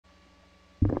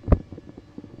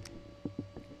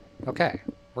Okay,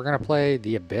 we're gonna play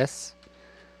The Abyss.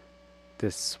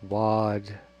 This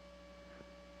WAD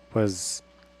was,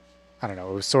 I don't know,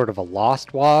 it was sort of a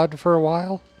lost WAD for a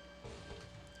while.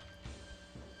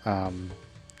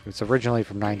 It was originally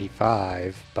from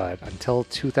 95, but until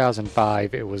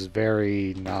 2005 it was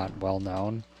very not well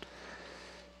known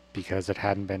because it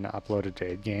hadn't been uploaded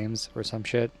to id games or some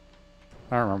shit.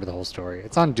 I don't remember the whole story.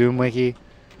 It's on Doomwiki.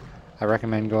 I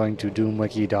recommend going to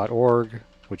doomwiki.org,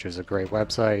 which is a great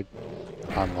website.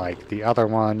 Unlike the other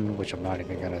one, which I'm not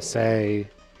even going to say,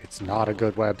 it's not a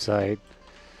good website.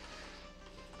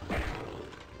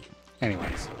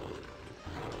 Anyways.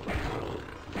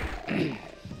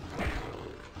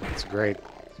 It's a great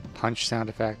punch sound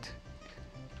effect.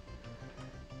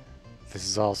 This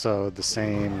is also the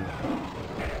same...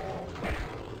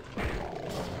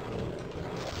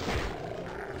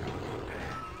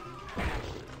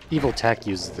 Evil Tech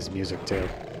uses this music too.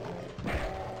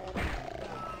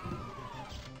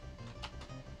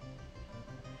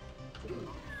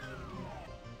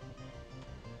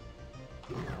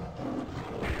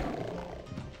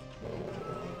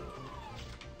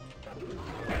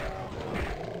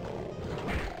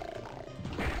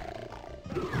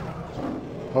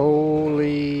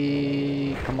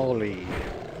 Holy camole.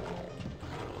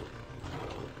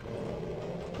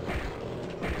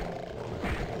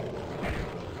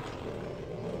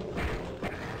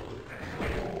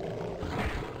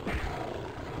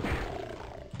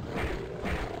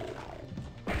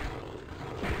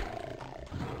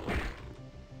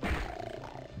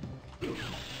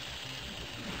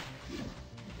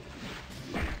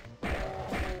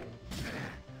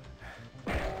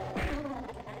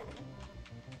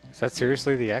 Is that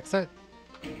seriously the exit?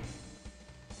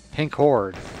 Pink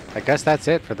Horde. I guess that's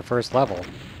it for the first level.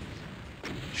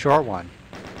 Short one.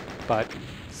 But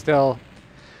still,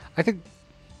 I think...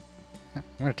 I'm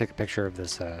going to take a picture of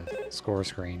this score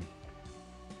screen.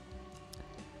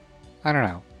 I don't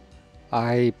know.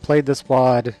 I played this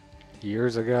WAD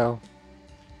years ago.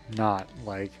 Not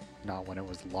when it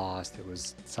was lost. It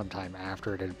was sometime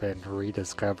after it had been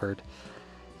rediscovered.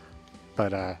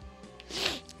 But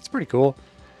it's pretty cool.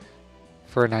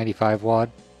 For a 95 WAD.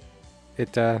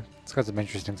 It's got some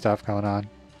interesting stuff going on.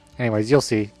 Anyways, you'll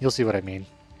see what I mean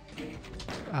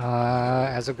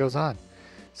as it goes on.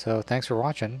 So thanks for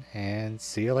watching, and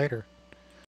see you later.